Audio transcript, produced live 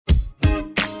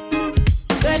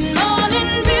good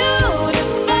morning,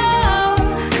 beautiful.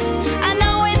 I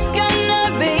know it's gonna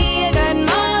be a good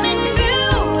morning,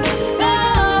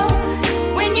 beautiful.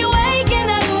 When you're waking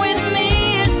up with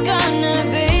me, it's gonna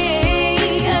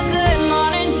be a good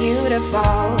morning,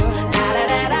 beautiful.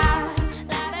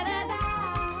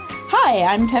 Hi,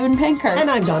 I'm Kevin Pankhurst. And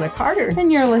I'm Donna Carter.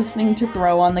 And you're listening to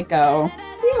Grow on the Go.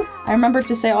 Yeah. I remembered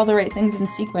to say all the right things in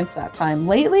sequence that time.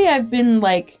 Lately, I've been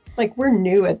like we're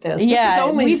new at this. Yeah, this is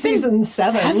only we've been season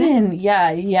 7.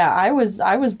 Yeah. I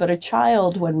was but a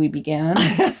child when we began.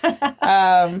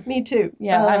 Me too.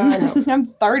 Yeah, I'm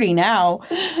 30 now.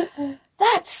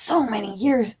 That's so many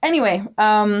years. Anyway,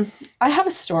 I have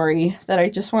a story that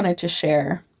I just wanted to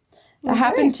share that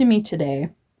happened to me today.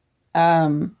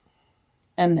 And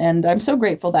I'm so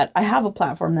grateful that I have a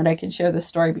platform that I can share this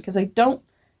story, because I don't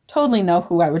totally know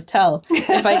who I would tell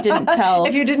if I didn't tell.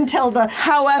 If you didn't tell the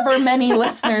however many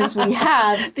listeners we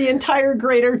have, the entire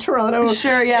Greater Toronto,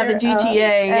 sure, yeah, the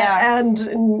GTA,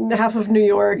 and half of New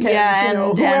York,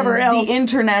 and whoever else, the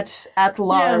internet at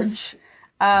large.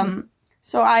 Yes.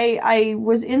 So I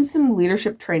was in some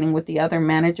leadership training with the other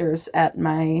managers at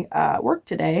my work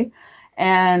today,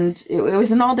 and it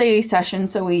was an all-day session,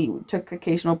 so we took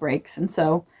occasional breaks. And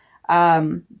so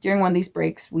during one of these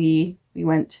breaks, we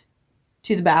went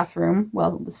to the bathroom.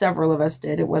 Well, several of us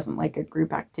did. It wasn't like a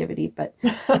group activity, but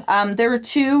there were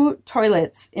 2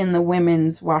 toilets in the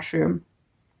women's washroom.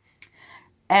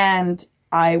 And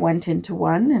I went into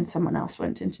one and someone else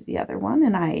went into the other one,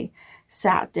 and I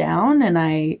sat down and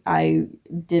I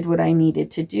did what I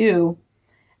needed to do.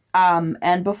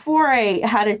 And before I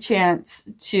had a chance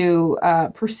to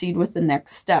proceed with the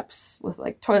next steps with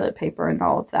like toilet paper and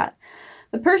all of that,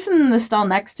 the person in the stall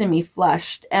next to me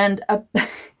flushed, and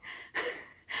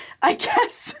I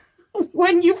guess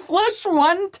when you flush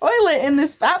one toilet in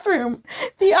this bathroom,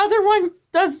 the other one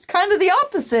does kind of the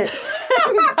opposite.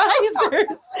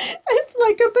 Geysers. It's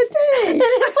like a bidet.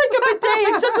 It is like a bidet,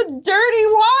 except with dirty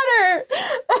water.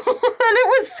 And it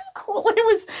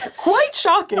was quite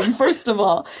shocking, first of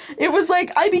all. It was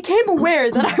like I became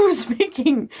aware that I was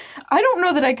making, I don't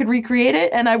know that I could recreate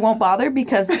it, and I won't bother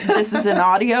because this is an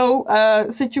audio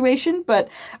situation, but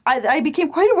I became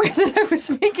quite aware that I was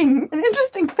making an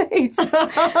interesting face. So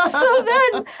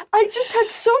then I just had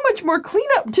so much more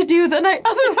cleanup to do than I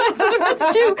otherwise would have had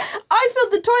to do. I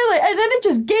filled the toilet, and then it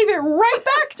just gave it right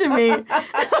back to me. And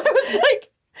I was like,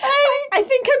 I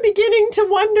think I'm beginning to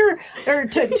wonder, or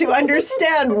to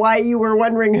understand why you were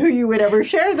wondering who you would ever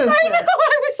share this with. I know.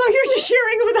 So you're just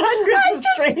sharing it with hundreds of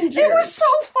strangers. It was so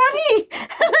funny,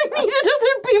 and I needed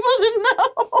other people to know.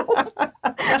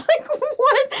 Like,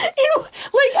 what?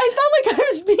 Like, I felt like I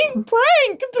was being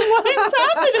pranked. What is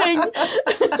happening?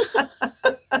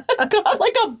 I got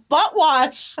like a butt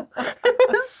wash. It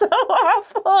was so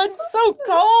awful and so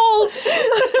cold.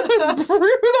 It was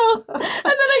brutal. And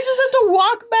then I just had to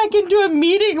walk back into a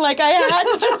meeting like I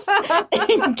had just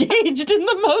engaged in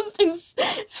the most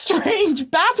strange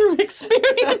bathroom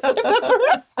experience I've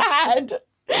ever had.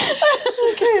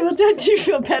 Okay, well, don't you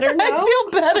feel better now? I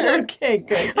feel better. Okay,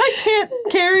 good. I can't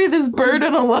carry this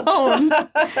burden alone.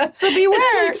 So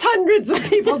beware. It takes hundreds of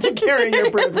people to carry your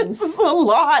burdens. This is a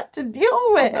lot to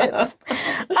deal with.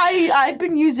 I've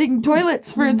been using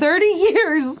toilets for 30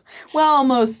 years. Well,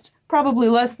 almost. Probably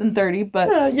less than 30,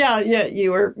 but... yeah,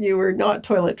 you were not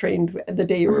toilet trained the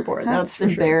day you were born. That's for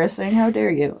embarrassing. Sure. How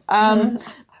dare you?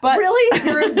 But really?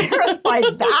 You're embarrassed by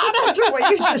that after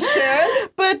what you just shared?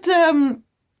 But,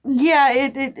 yeah,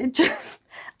 it just...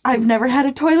 I've never had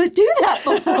a toilet do that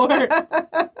before.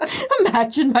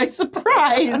 Imagine my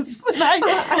surprise. And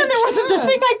there wasn't a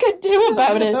thing I could do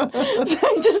about it. So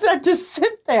I just had to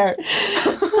sit there.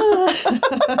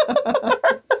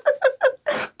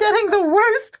 Getting the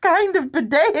worst kind of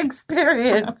bidet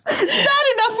experience. It's bad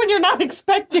enough when you're not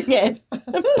expecting it.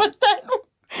 But then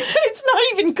it's not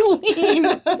even clean.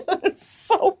 It's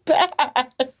so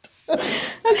bad.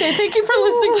 Okay, thank you for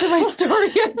listening to my story.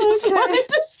 I just wanted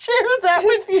to share that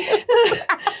with you.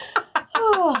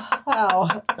 Oh,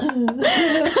 wow.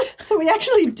 So we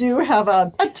actually do have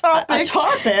a topic.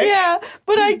 Yeah,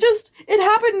 but it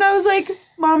happened and I was like,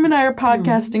 Mom and I are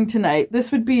podcasting tonight.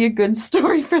 This would be a good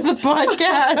story for the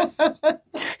podcast.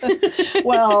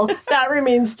 Well, that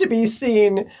remains to be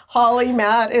seen. Holly,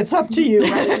 Matt, it's up to you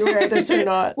whether you wear this or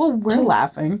not. Well, we're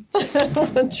laughing.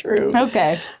 True.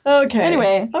 Okay.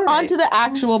 Anyway, on to the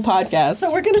actual podcast.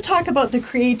 So we're going to talk about the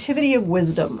creativity of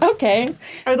wisdom. Okay.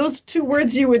 Are those 2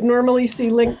 words you would normally see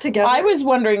linked together? I was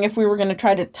wondering if we were going to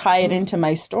try to tie it into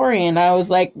my story, and I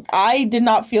was like, I did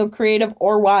not feel creative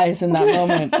or wise in that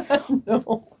moment. No.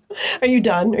 Are you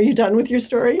done? Are you done with your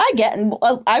story?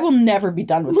 I will never be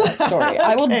done with that story.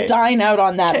 I will Okay. dine out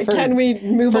on that for, Can we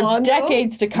move for on? though?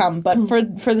 decades to come. But for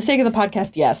the sake of the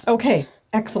podcast, yes. Okay,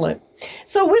 excellent.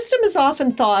 So wisdom is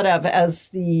often thought of as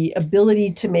the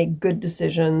ability to make good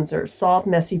decisions or solve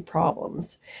messy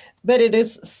problems, but it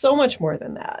is so much more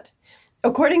than that.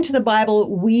 According to the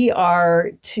Bible, we are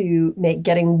to make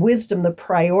getting wisdom the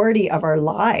priority of our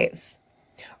lives.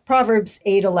 Proverbs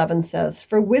 8:11 says,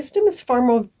 "For wisdom is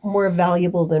far more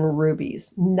valuable than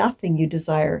rubies. Nothing you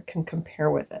desire can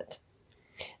compare with it."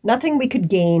 Nothing we could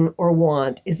gain or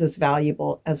want is as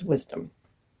valuable as wisdom,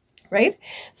 right?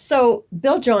 So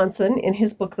Bill Johnson, in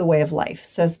his book, The Way of Life,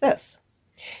 says this: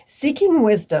 "Seeking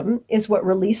wisdom is what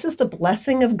releases the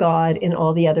blessing of God in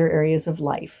all the other areas of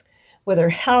life, whether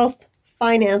health,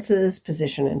 finances,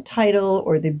 position and title,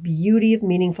 or the beauty of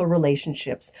meaningful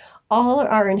relationships. All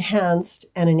are enhanced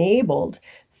and enabled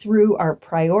through our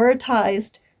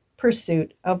prioritized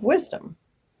pursuit of wisdom."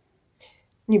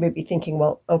 You may be thinking,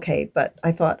 well, okay, but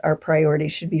I thought our priority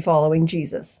should be following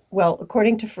Jesus. Well,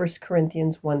 according to 1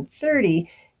 Corinthians 1:30,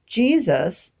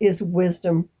 Jesus is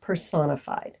wisdom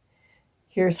personified.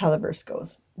 Here's how the verse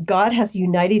goes. "God has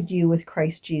united you with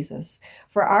Christ Jesus.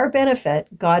 For our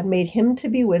benefit, God made him to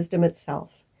be wisdom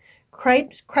itself.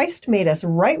 Christ made us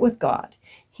right with God.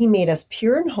 He made us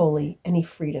pure and holy, and he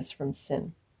freed us from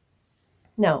sin."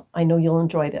 Now, I know you'll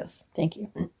enjoy this Thank you.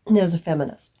 as a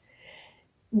feminist.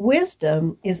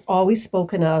 Wisdom is always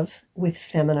spoken of with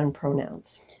feminine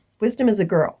pronouns. Wisdom is a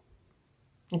girl.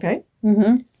 Okay?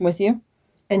 With you.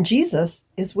 And Jesus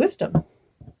is wisdom.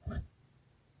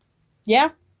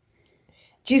 Yeah.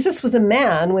 Jesus was a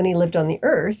man when he lived on the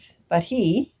earth, but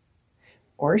he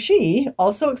or she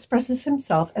also expresses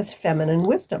himself as feminine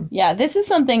wisdom. Yeah, this is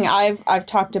something I've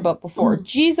talked about before.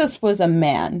 Jesus was a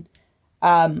man,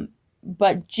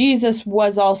 but Jesus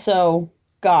was also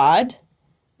God,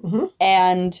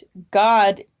 and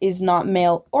God is not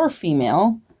male or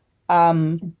female.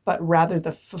 But rather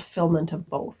the fulfillment of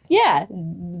both. Yeah,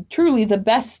 truly the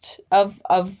best of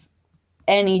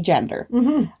any gender.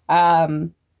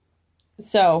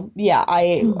 So yeah,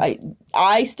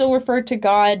 I still refer to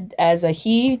God as a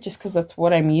he, just because that's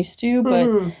what I'm used to.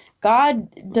 But God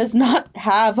does not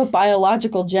have a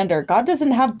biological gender. God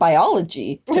doesn't have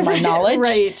biology, to my knowledge.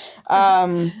 Right.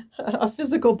 A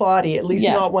physical body, at least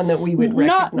Yeah. not one that we would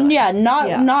recognize.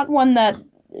 Not one that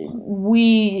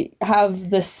we have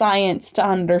the science to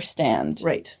understand.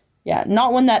 Right. Yeah,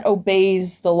 not one that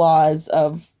obeys the laws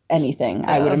of anything,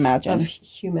 I would imagine. Of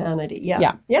humanity. Yeah.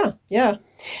 Yeah. Yeah. Yeah.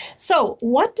 So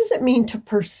what does it mean to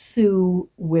pursue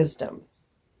wisdom?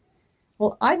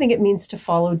 Well, I think it means to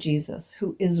follow Jesus,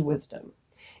 who is wisdom.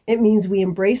 It means we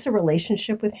embrace a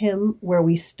relationship with him where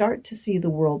we start to see the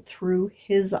world through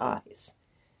his eyes.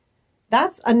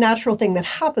 That's a natural thing that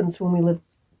happens when we live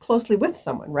closely with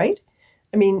someone, right?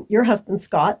 I mean, your husband,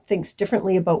 Scott, thinks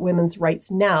differently about women's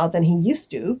rights now than he used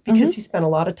to because he spent a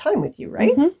lot of time with you,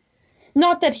 right?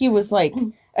 Not that he was like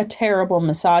a terrible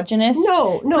misogynist.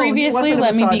 No, he Previously, wasn't a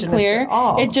let me be misogynist clear. at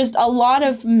all. It just a lot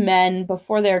of men,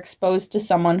 before they're exposed to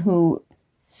someone who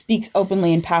speaks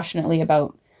openly and passionately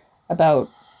about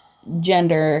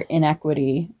gender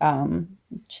inequity,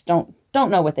 just don't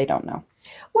know what they don't know.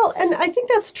 Well, and I think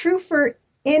that's true for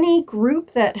any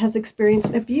group that has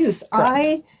experienced abuse.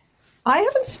 I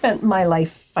haven't spent my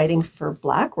life fighting for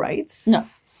Black rights. No.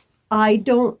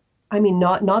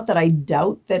 Not that I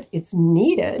doubt that it's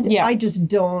needed. Yeah. I just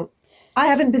don't. I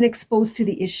haven't been exposed to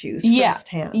the issues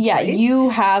firsthand. Yeah, right? you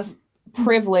have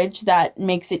privilege that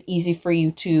makes it easy for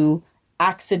you to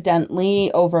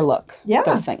accidentally overlook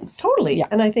those things. Totally. Yeah.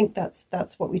 And I think that's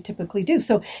what we typically do.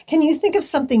 So can you think of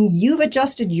something you've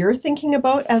adjusted your thinking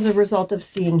about as a result of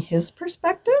seeing his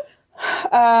perspective?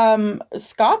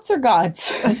 Scots or God's?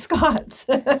 Scott's.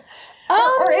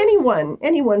 Or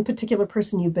any particular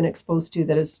person you've been exposed to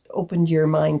that has opened your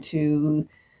mind to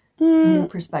new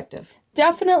perspective.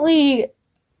 Definitely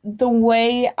the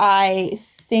way I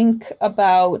think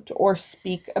about or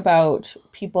speak about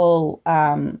people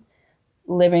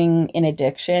living in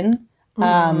addiction.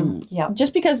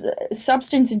 Just because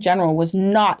substance in general was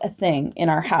not a thing in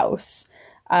our house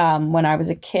when I was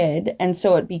a kid. And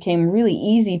so it became really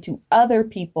easy to other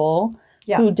people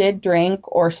who did drink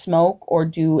or smoke or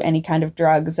do any kind of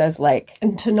drugs as like...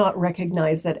 And to not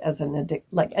recognize that as an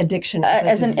addiction.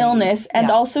 As an illness.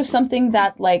 And also something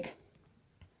that like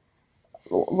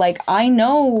I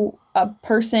know a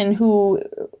person who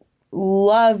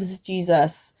loves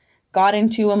Jesus, got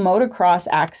into a motocross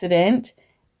accident,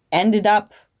 ended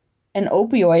up an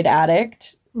opioid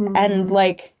addict, and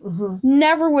like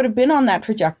never would have been on that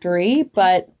trajectory,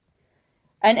 but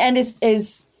and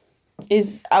is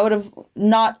is out of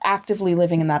not actively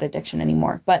living in that addiction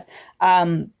anymore. But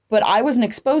I wasn't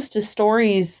exposed to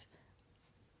stories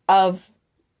of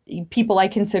people I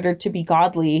considered to be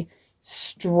godly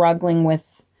struggling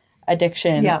with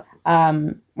addiction. Yeah.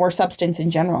 Or substance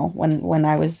in general when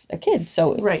I was a kid.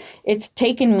 So Right. it's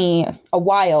taken me a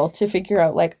while to figure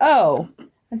out, like, oh,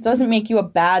 it doesn't make you a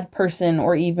bad person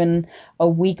or even a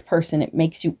weak person. It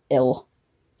makes you ill.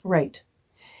 Right.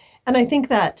 And I think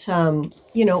that,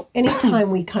 anytime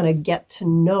we kind of get to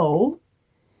know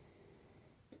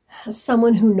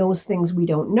someone who knows things we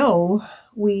don't know,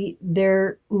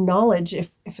 their knowledge,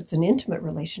 if it's an intimate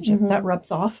relationship, that rubs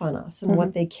off on us, and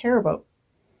what they care about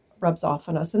rubs off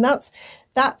on us. And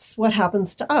that's what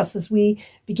happens to us as we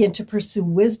begin to pursue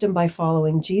wisdom by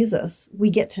following Jesus. We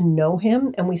get to know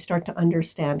him, and we start to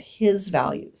understand his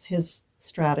values, his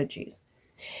strategies.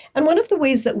 And one of the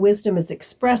ways that wisdom is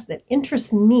expressed that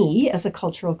interests me as a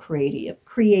cultural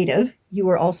creative, you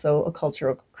are also a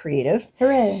cultural creative,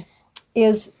 Hooray.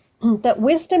 is that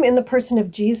wisdom in the person of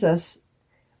Jesus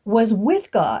was with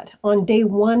God on day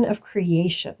one of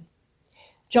creation.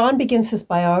 John begins his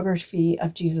biography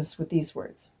of Jesus with these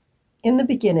words. In the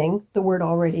beginning, the Word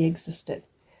already existed.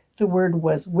 The Word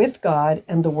was with God,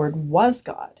 and the Word was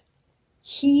God.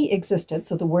 He existed,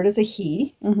 so the Word is a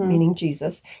he, meaning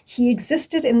Jesus. He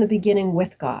existed in the beginning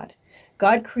with God.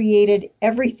 God created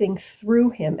everything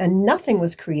through him, and nothing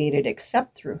was created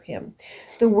except through him.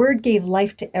 The Word gave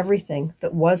life to everything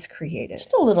that was created.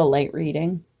 Just a little light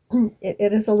reading.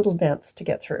 It is a little dense to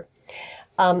get through.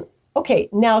 Okay,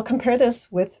 now compare this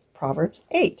with Proverbs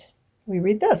 8. We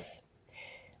read this.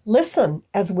 Listen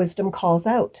as wisdom calls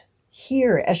out.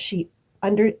 Hear as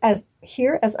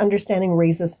understanding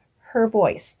raises her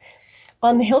voice.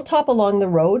 On the hilltop along the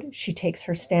road, she takes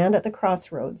her stand at the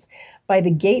crossroads. By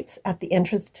the gates at the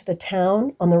entrance to the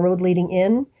town, on the road leading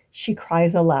in, she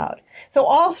cries aloud. So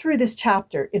all through this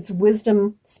chapter, it's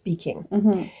wisdom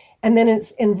speaking. And then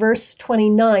it's in verse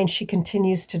 29, she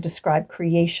continues to describe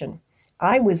creation.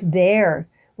 I was there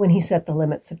when he set the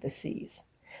limits of the seas,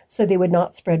 so they would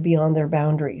not spread beyond their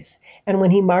boundaries. And when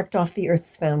he marked off the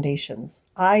earth's foundations,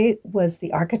 I was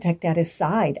the architect at his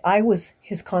side. I was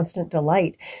his constant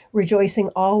delight, rejoicing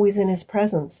always in his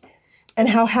presence. And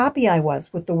how happy I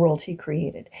was with the world he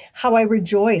created, how I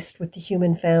rejoiced with the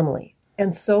human family.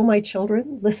 And so, my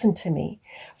children, listen to me,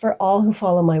 for all who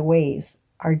follow my ways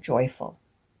are joyful.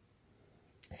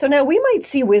 So now we might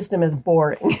see wisdom as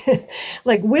boring.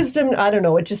 Like wisdom, I don't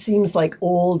know, it just seems like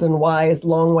old and wise,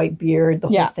 long white beard, the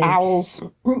whole thing. Owls.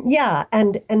 Yeah,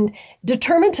 and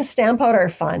determined to stamp out our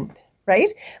fun,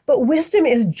 right? But wisdom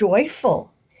is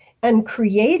joyful and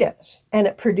creative, and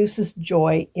it produces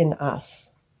joy in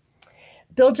us.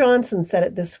 Bill Johnson said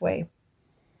it this way.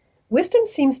 Wisdom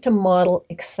seems to model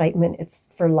excitement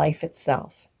for life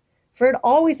itself. For it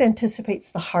always anticipates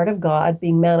the heart of God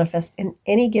being manifest in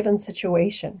any given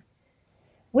situation.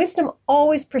 Wisdom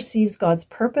always perceives God's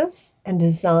purpose and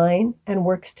design and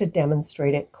works to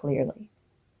demonstrate it clearly.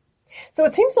 So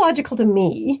it seems logical to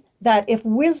me that if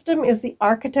wisdom is the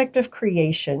architect of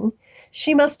creation,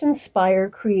 she must inspire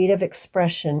creative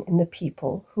expression in the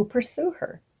people who pursue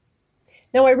her.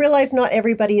 Now, I realize not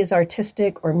everybody is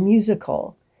artistic or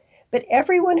musical, but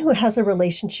everyone who has a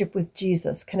relationship with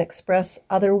Jesus can express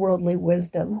otherworldly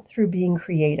wisdom through being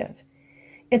creative.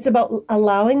 It's about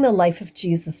allowing the life of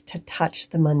Jesus to touch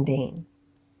the mundane.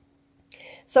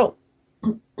 So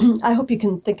I hope you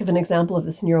can think of an example of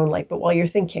this in your own life, but while you're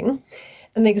thinking,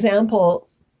 an example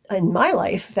in my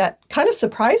life that kind of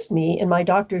surprised me in my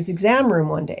doctor's exam room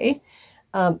one day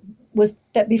was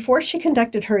that before she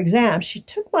conducted her exam, she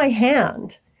took my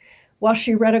hand while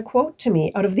she read a quote to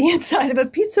me out of the inside of a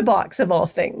pizza box, of all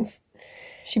things.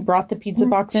 She brought the pizza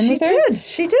box in with her?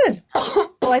 She did.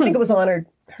 Well, I think it was on her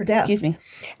desk. Excuse me.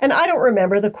 And I don't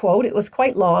remember the quote. It was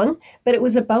quite long, but it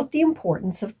was about the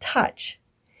importance of touch.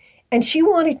 And she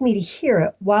wanted me to hear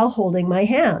it while holding my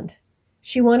hand.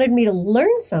 She wanted me to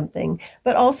learn something,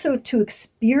 but also to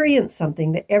experience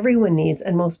something that everyone needs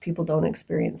and most people don't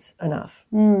experience enough.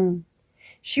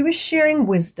 She was sharing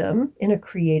wisdom in a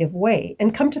creative way.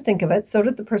 And come to think of it, so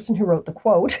did the person who wrote the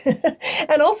quote,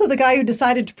 and also the guy who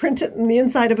decided to print it in the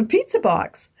inside of a pizza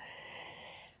box.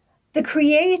 The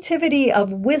creativity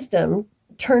of wisdom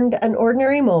turned an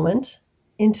ordinary moment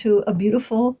into a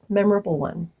beautiful, memorable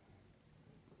one.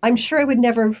 I'm sure I would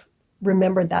never have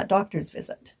remembered that doctor's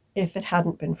visit if it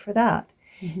hadn't been for that.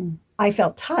 I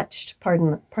felt touched,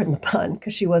 pardon the pun,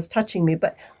 because she was touching me,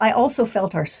 but I also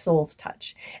felt our souls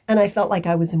touch. And I felt like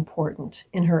I was important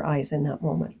in her eyes in that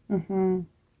moment.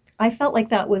 I felt like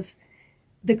that was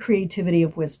the creativity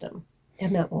of wisdom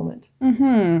in that moment.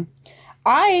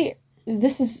 I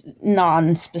this is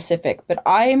non-specific, but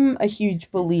I'm a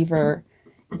huge believer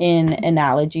in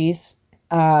analogies.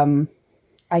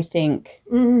 I think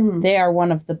they are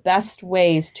one of the best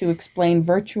ways to explain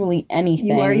virtually anything.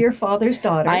 You are your father's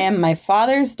daughter. I am my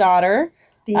father's daughter.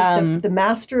 The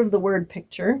master of the word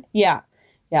picture. Yeah.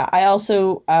 Yeah. I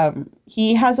also,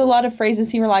 he has a lot of phrases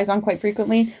he relies on quite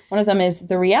frequently. One of them is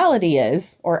the reality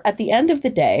is, or at the end of the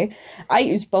day. I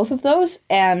use both of those,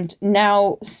 and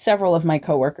now several of my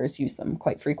coworkers use them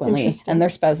quite frequently, and their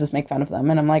spouses make fun of them.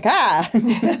 And I'm like,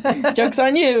 joke's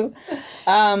on you.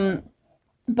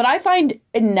 But I find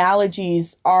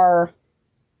analogies are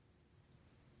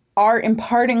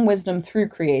imparting wisdom through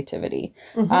creativity.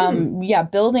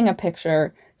 Building a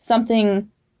picture, something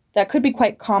that could be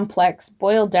quite complex,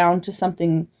 boiled down to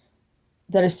something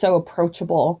that is so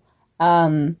approachable.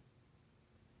 And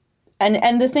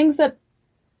the things that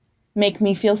make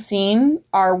me feel seen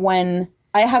are when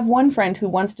I have one friend who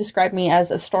once described me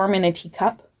as a storm in a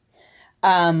teacup,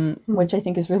 which I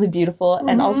think is really beautiful,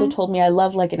 and also told me I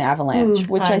love like an avalanche,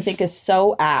 which I think is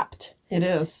so apt. It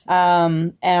is.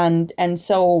 And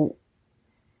so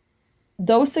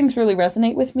those things really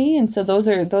resonate with me, and so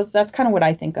that's kind of what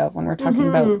I think of when we're talking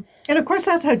about. And of course,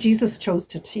 that's how Jesus chose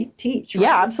to teach. Right?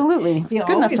 Yeah, absolutely. It's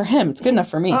good enough for him. It's good enough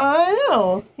for me. I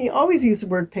know. He always used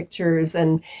word pictures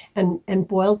and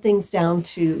boiled things down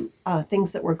to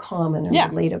things that were common and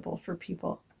relatable for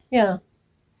people. Yeah.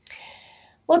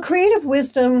 Well, creative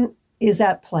wisdom is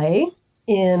at play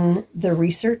in the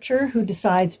researcher who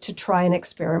decides to try an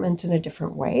experiment in a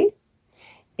different way.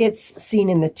 It's seen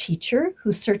in the teacher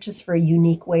who searches for a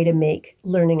unique way to make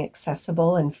learning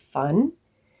accessible and fun.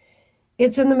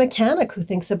 It's in the mechanic who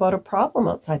thinks about a problem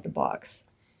outside the box.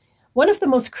 One of the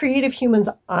most creative humans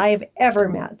I've ever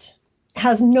met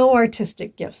has no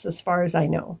artistic gifts as far as I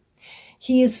know.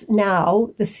 He is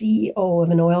now the CEO of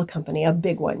an oil company, a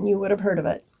big one. You would have heard of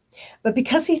it. But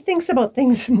because he thinks about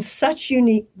things in such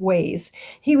unique ways,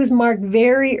 he was marked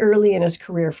very early in his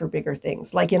career for bigger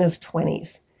things, like in his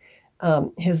 20s.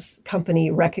 His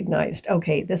company recognized,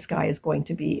 okay, this guy is going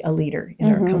to be a leader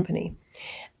in our company.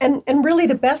 And really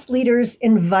the best leaders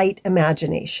invite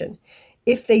imagination.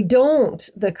 If they don't,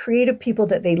 the creative people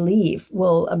that they leave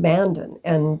will abandon,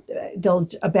 and they'll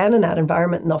abandon that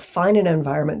environment, and they'll find an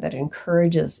environment that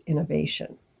encourages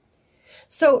innovation.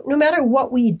 So no matter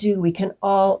what we do, we can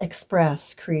all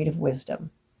express creative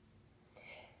wisdom.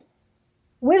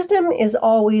 Wisdom is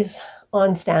always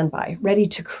on standby, ready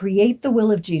to create the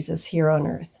will of Jesus here on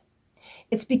earth.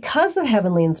 It's because of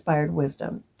heavenly inspired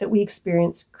wisdom that we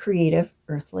experience creative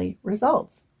earthly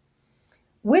results.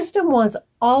 Wisdom wants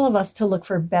all of us to look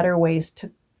for better ways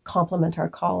to complement our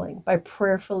calling by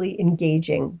prayerfully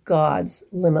engaging God's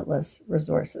limitless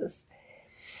resources.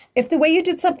 If the way you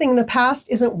did something in the past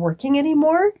isn't working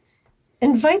anymore,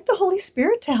 invite the Holy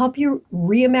Spirit to help you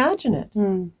reimagine it.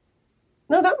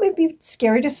 Now, that might be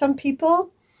scary to some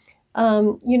people.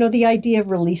 The idea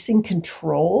of releasing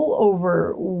control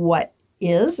over what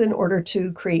is in order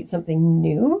to create something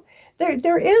new.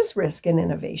 There is risk in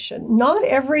innovation. Not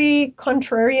every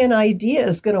contrarian idea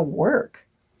is going to work.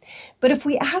 But if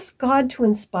we ask God to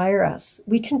inspire us,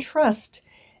 we can trust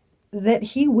that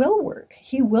He will work.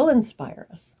 He will inspire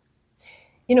us.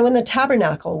 In the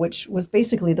tabernacle, which was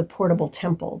basically the portable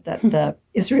temple that the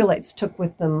Israelites took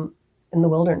with them in the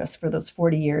wilderness for those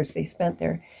 40 years they spent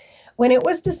there, when it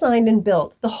was designed and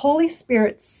built, the Holy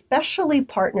Spirit specially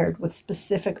partnered with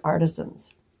specific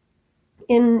artisans.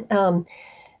 In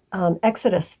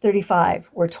Exodus 35,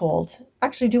 we're told.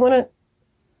 Actually, do you want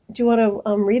to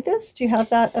read this? Do you have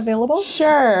that available?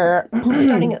 Sure.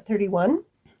 Starting at 31.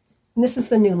 And this is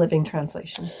the New Living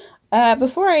Translation.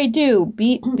 Before I do,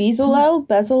 Bezalel?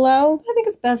 I think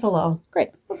it's Bezalel. Great.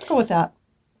 Let's go with that.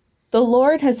 The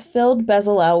Lord has filled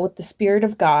Bezalel with the Spirit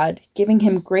of God, giving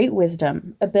him great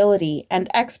wisdom, ability, and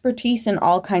expertise in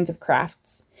all kinds of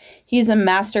crafts. He is a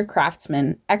master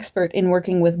craftsman, expert in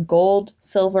working with gold,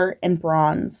 silver, and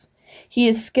bronze. He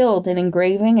is skilled in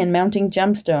engraving and mounting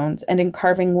gemstones and in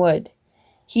carving wood.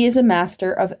 He is a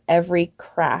master of every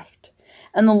craft.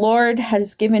 And the Lord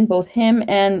has given both him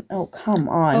and,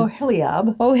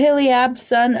 Oholiab,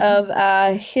 son of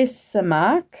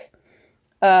Ahisamach,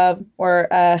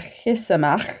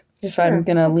 Ahisamach, if sure. I'm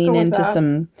going to lean into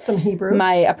some Hebrew,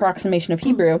 my approximation of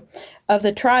Hebrew, of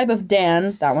the tribe of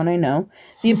Dan, that one I know,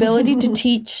 the ability to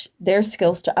teach their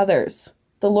skills to others.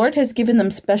 The Lord has given them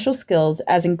special skills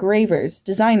as engravers,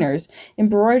 designers,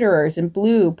 embroiderers in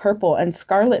blue, purple, and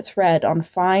scarlet thread on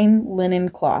fine linen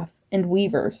cloth, and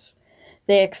weavers.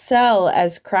 They excel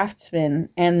as craftsmen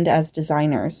and as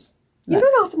designers. You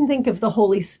don't often think of the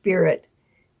Holy Spirit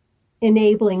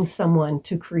enabling someone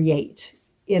to create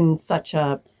in such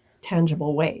a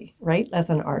tangible way, right? As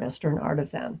an artist or an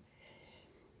artisan.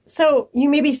 So you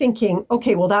may be thinking,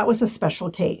 okay, well, that was a special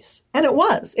case. And it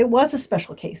was a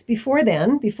special case. Before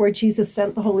then, before Jesus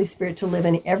sent the Holy Spirit to live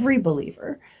in every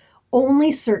believer,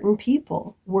 only certain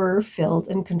people were filled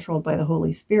and controlled by the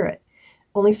Holy Spirit.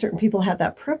 Only certain people had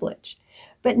that privilege.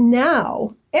 But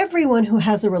now, everyone who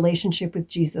has a relationship with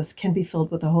Jesus can be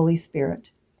filled with the Holy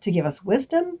Spirit to give us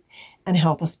wisdom and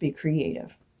help us be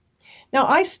creative. Now,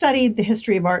 I studied the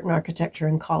history of art and architecture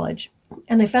in college,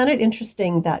 and I found it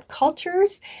interesting that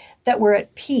cultures that were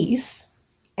at peace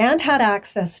and had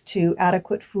access to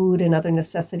adequate food and other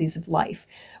necessities of life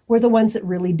were the ones that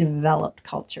really developed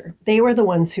culture. They were the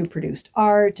ones who produced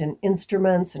art and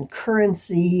instruments and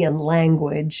currency and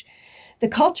language. The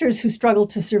cultures who struggled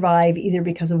to survive either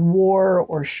because of war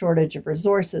or shortage of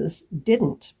resources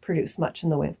didn't produce much in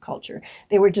the way of culture.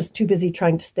 They were just too busy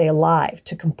trying to stay alive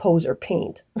to compose or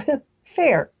paint.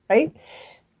 Fair, right?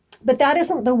 But that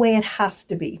isn't the way it has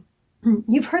to be.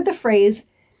 You've heard the phrase,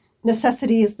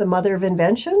 necessity is the mother of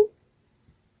invention?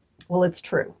 Well, it's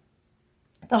true.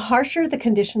 The harsher the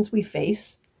conditions we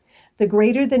face, the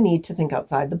greater the need to think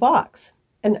outside the box.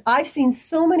 And I've seen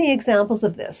so many examples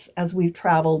of this as we've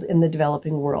traveled in the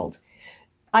developing world.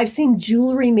 I've seen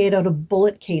jewelry made out of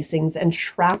bullet casings and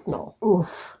shrapnel.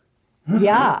 Oof.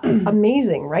 Yeah,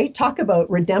 amazing, right? Talk about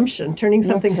redemption, turning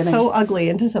something so ugly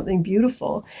into something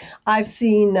beautiful. I've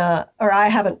seen, or I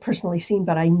haven't personally seen,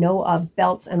 but I know of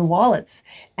belts and wallets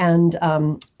and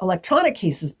electronic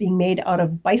cases being made out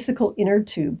of bicycle inner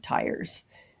tube tires,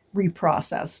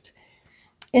 reprocessed.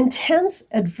 Intense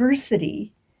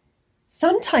adversity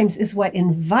sometimes is what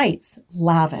invites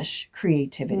lavish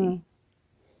creativity.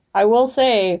 I will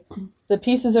say the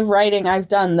pieces of writing I've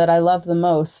done that I love the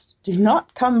most do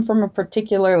not come from a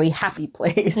particularly happy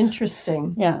place.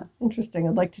 Interesting. Yeah. Interesting.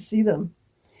 I'd like to see them.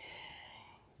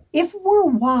 If we're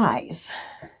wise,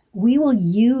 we will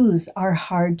use our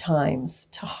hard times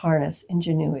to harness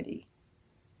ingenuity.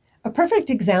 A perfect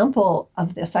example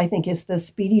of this, I think, is the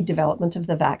speedy development of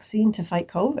the vaccine to fight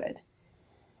COVID.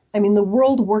 I mean, the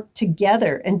world worked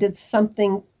together and did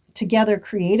something together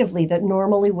creatively that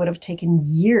normally would have taken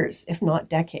years, if not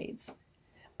decades.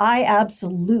 I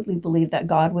absolutely believe that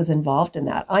God was involved in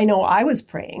that. I know I was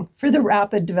praying for the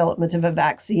rapid development of a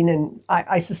vaccine, and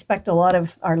I suspect a lot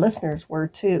of our listeners were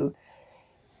too.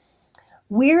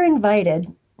 We're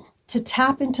invited to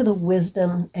tap into the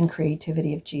wisdom and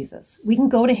creativity of Jesus. We can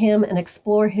go to him and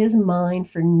explore his mind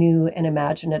for new and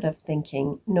imaginative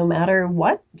thinking, no matter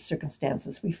what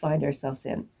circumstances we find ourselves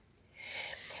in.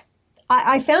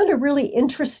 I found a really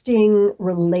interesting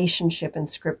relationship in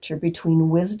Scripture between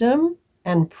wisdom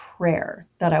and prayer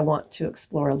that I want to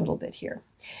explore a little bit here.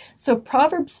 So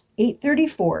Proverbs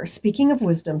 8:34, speaking of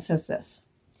wisdom, says this: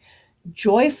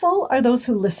 "Joyful are those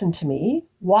who listen to me,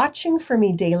 watching for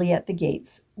me daily at the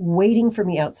gates, waiting for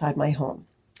me outside my home."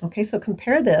 Okay, so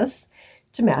compare this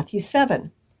to Matthew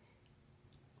 7.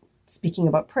 Speaking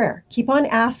about prayer, keep on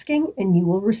asking and you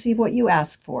will receive what you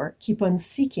ask for. Keep on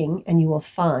seeking and you will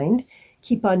find.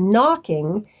 Keep on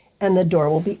knocking and the door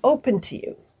will be open to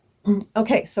you.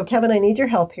 Okay, so Kevin, I need your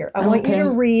help here. I want you to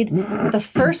read the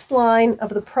first line of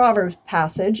the Proverbs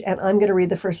passage, and I'm going to read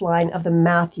the first line of the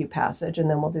Matthew passage, and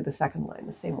then we'll do the second line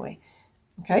the same way.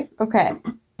 Okay? Okay.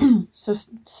 So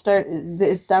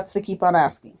that's the keep on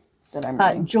asking that I'm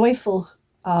reading. Joyful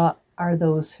are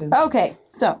those who... Okay,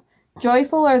 so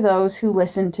joyful are those who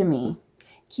listen to me.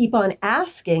 Keep on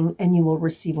asking, and you will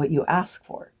receive what you ask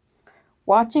for.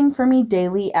 Watching for me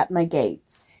daily at my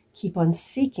gates. Keep on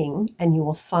seeking, and you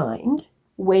will find.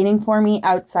 Waiting for me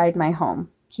outside my home.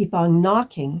 Keep on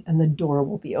knocking, and the door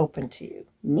will be open to you.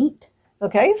 Neat.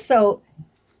 Okay, so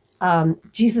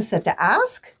Jesus said to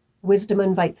ask. Wisdom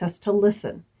invites us to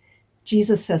listen.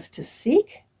 Jesus says to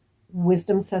seek.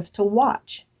 Wisdom says to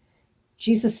watch.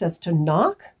 Jesus says to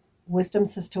knock. Wisdom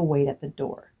says to wait at the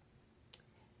door.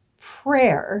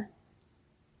 Prayer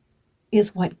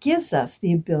is what gives us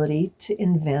the ability to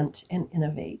invent and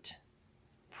innovate.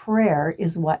 Prayer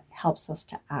is what helps us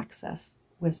to access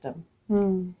wisdom.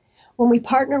 When we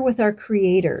partner with our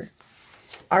Creator,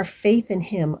 our faith in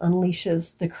him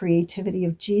unleashes the creativity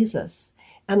of Jesus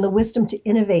and the wisdom to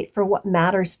innovate for what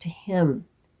matters to him.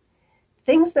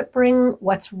 Things that bring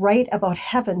what's right about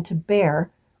heaven to bear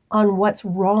on what's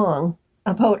wrong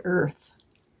about earth.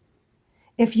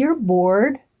 If you're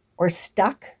bored or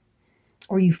stuck,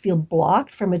 or you feel blocked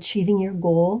from achieving your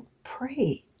goal,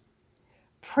 pray.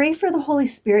 Pray for the Holy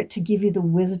Spirit to give you the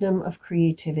wisdom of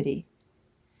creativity.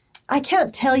 I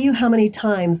can't tell you how many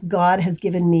times God has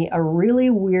given me a really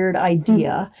weird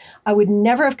idea I would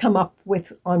never have come up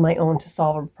with on my own to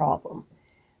solve a problem.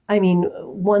 I mean,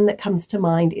 one that comes to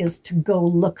mind is to go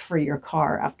look for your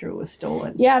car after it was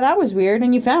stolen Yeah, that was weird,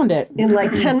 and you found it. in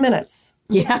like 10 minutes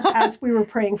Yeah. as we were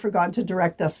praying for God to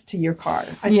direct us to your car.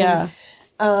 I mean, Yeah.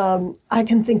 I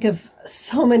can think of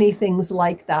so many things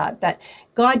like that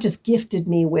God just gifted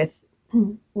me with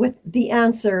the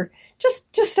answer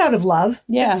just out of love.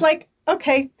 Yeah. It's like,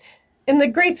 okay, in the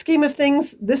great scheme of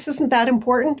things, this isn't that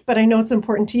important, but I know it's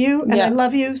important to you and Yeah. I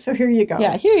love you, so here you go.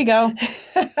 Yeah, here you go.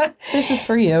 This is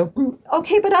for you.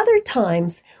 Okay, but other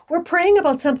times we're praying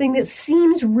about something that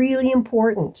seems really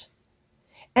important.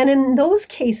 And in those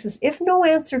cases, if no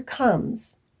answer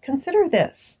comes, consider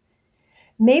this.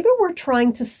 Maybe we're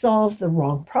trying to solve the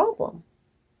wrong problem.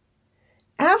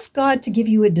 Ask God to give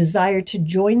you a desire to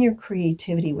join your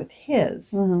creativity with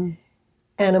His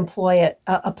and apply it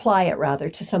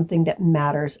to something that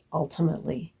matters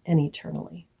ultimately and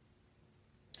eternally.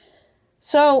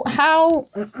 So how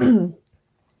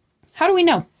do we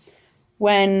know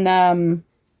when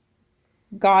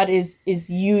God is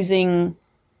using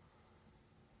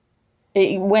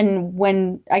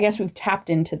when I guess we've tapped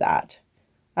into that?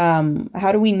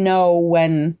 How do we know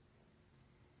when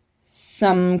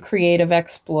some creative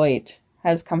exploit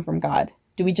has come from God?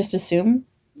 Do we just assume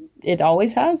it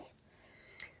always has?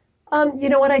 You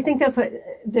know what? I think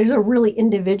there's a really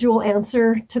individual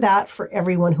answer to that for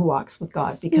everyone who walks with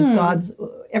God, because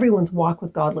everyone's walk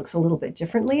with God looks a little bit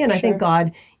differently, and I think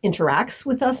God interacts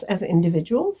with us as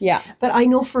individuals. Yeah. But I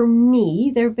know for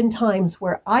me, there have been times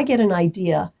where I get an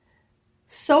idea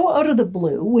so out of the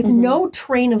blue with no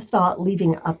train of thought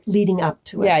leading up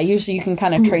to it. Yeah, usually you can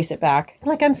kind of trace it back.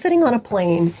 Like I'm sitting on a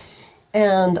plane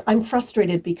and I'm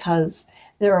frustrated because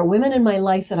there are women in my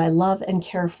life that I love and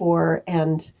care for,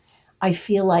 and I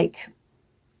feel like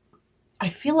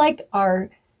our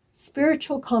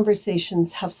spiritual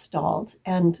conversations have stalled,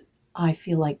 and I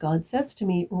feel like God says to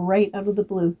me right out of the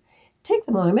blue, take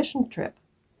them on a mission trip.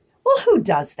 Well, who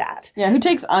does that? Yeah, who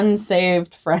takes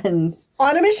unsaved friends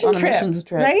On a mission on a trip, missions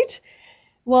trip? right?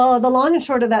 Well, the long and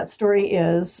short of that story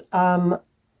is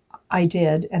I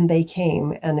did, and they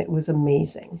came, and it was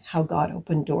amazing how God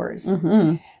opened doors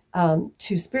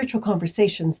to spiritual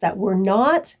conversations that were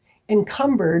not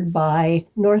encumbered by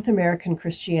North American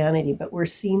Christianity, but were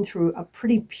seen through a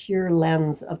pretty pure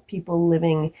lens of people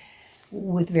living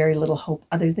with very little hope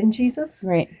other than Jesus.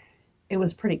 Right. It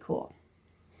was pretty cool.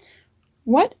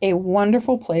 What a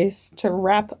wonderful place to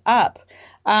wrap up.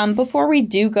 Before we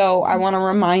do go, I want to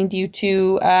remind you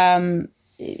to,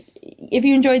 if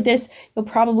you enjoyed this, you'll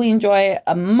probably enjoy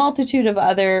a multitude of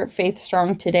other Faith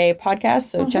Strong Today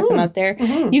podcasts, so check them out there.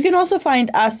 You can also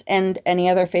find us and any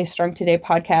other Faith Strong Today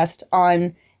podcast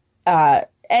on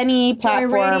any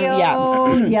platform. Radio,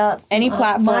 yeah. Any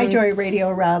platform. My Joy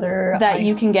Radio, rather. That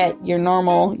you can get your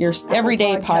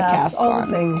everyday podcasts all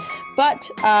on. the things. But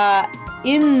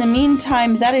in the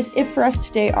meantime, that is it for us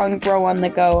today on Grow on the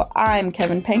Go. I'm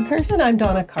Kevin Pankhurst. And I'm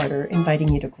Donna Carter, inviting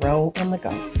you to grow on the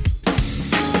go.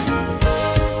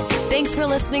 Thanks for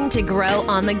listening to Grow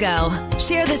on the Go.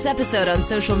 Share this episode on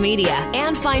social media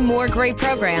and find more great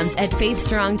programs at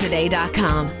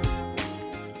faithstrongtoday.com.